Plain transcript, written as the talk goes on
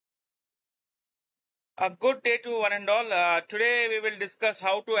A good day to one and all. Today we will discuss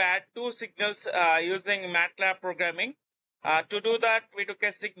how to add two signals using MATLAB programming. To do that, we took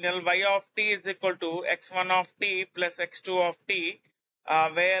a signal y of t is equal to x1 of t plus x2 of t,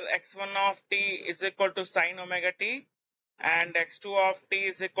 where x1 of t is equal to sine omega t and x2 of t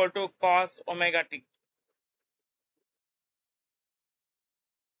is equal to cos omega t.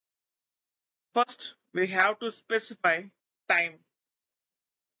 First, we have to specify time.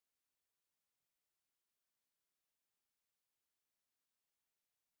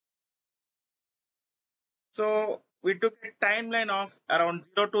 So we took a timeline of around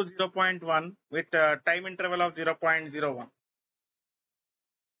 0 to 0.1 with a time interval of 0.01.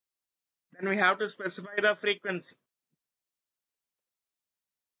 Then we have to specify the frequency.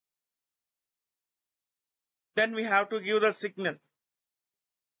 Then we have to give the signal.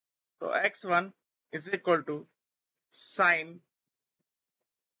 So x1 is equal to sine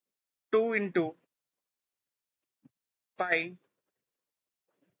 2 into pi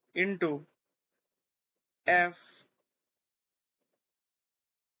into f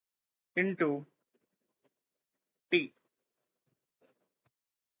into t.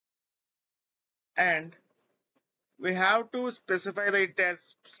 And we have to specify it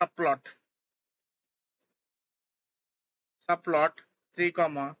as subplot. Subplot 3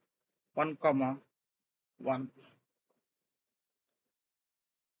 comma 1 comma 1.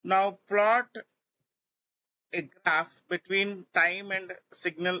 Now plot a graph between time and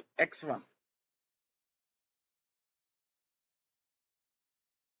signal x1.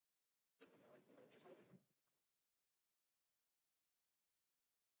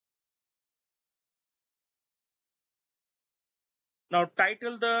 Now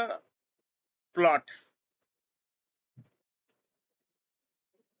title the plot.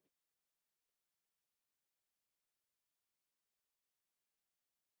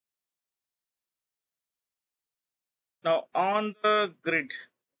 Now on the grid,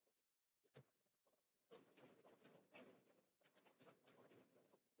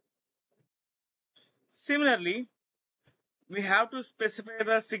 similarly, we have to specify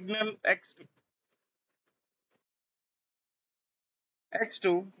the signal x2.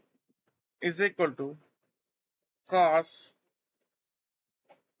 X2 is equal to cos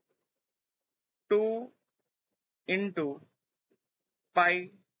 2 into pi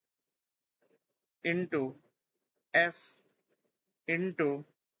into f into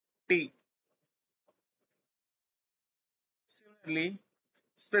t. Similarly,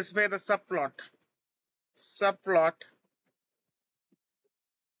 specify the subplot. Subplot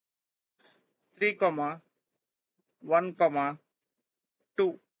 3 comma 1 comma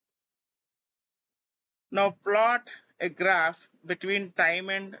 2. Now plot a graph between time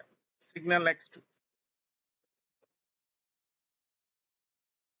and signal x2.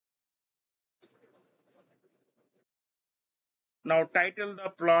 Now title the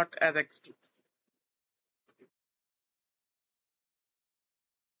plot as x2.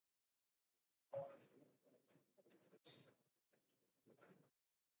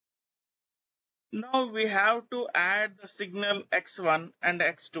 Now we have to add the signal x1 and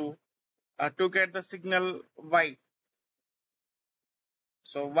x2 to get the signal y.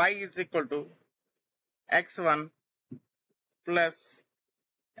 So y is equal to x1 plus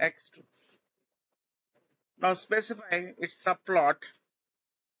x2. Now specify its subplot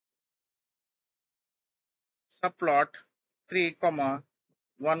 3 comma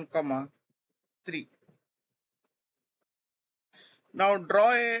 1 comma 3. Now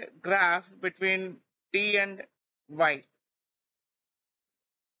draw a graph between t and y.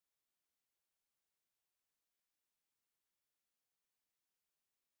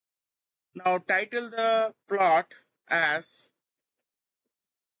 Now title the plot as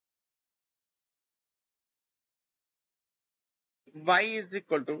y is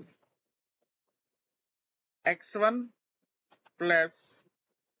equal to x1 plus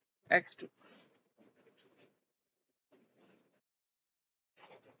x2.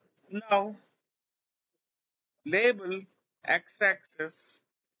 Now label x-axis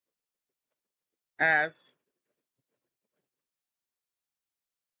as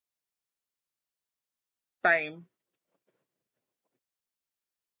time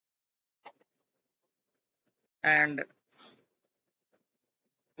and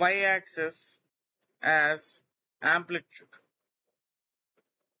y-axis as amplitude.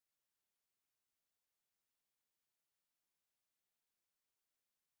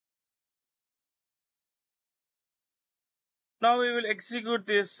 Now we will execute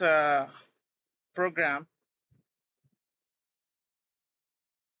this program.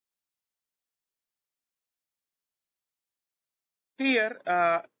 Here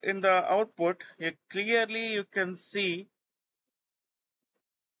in the output, you can see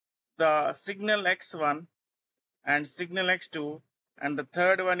the signal x1 and signal x2, and the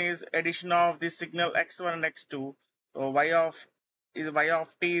third one is addition of the signal x1 and x2. So y of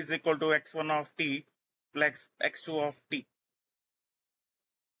t is equal to x1 of t plus x2 of t.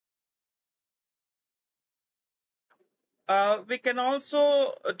 We can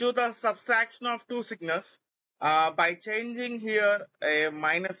also do the subtraction of two signals by changing here a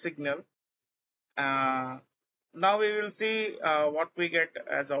minus signal. Now we will see what we get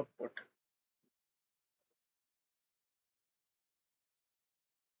as output.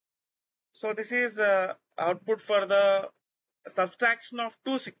 So this is output for the subtraction of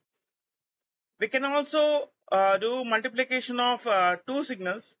two signals. We can also do multiplication of two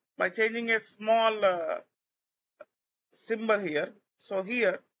signals by changing a small symbol here. So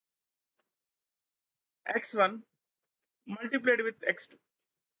here x1 multiplied with x2.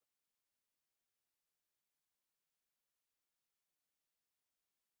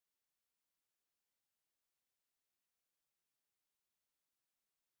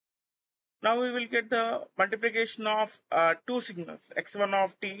 Now we will get the multiplication of two signals, x1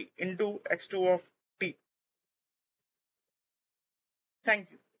 of t into x2 of t. Thank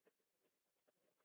you.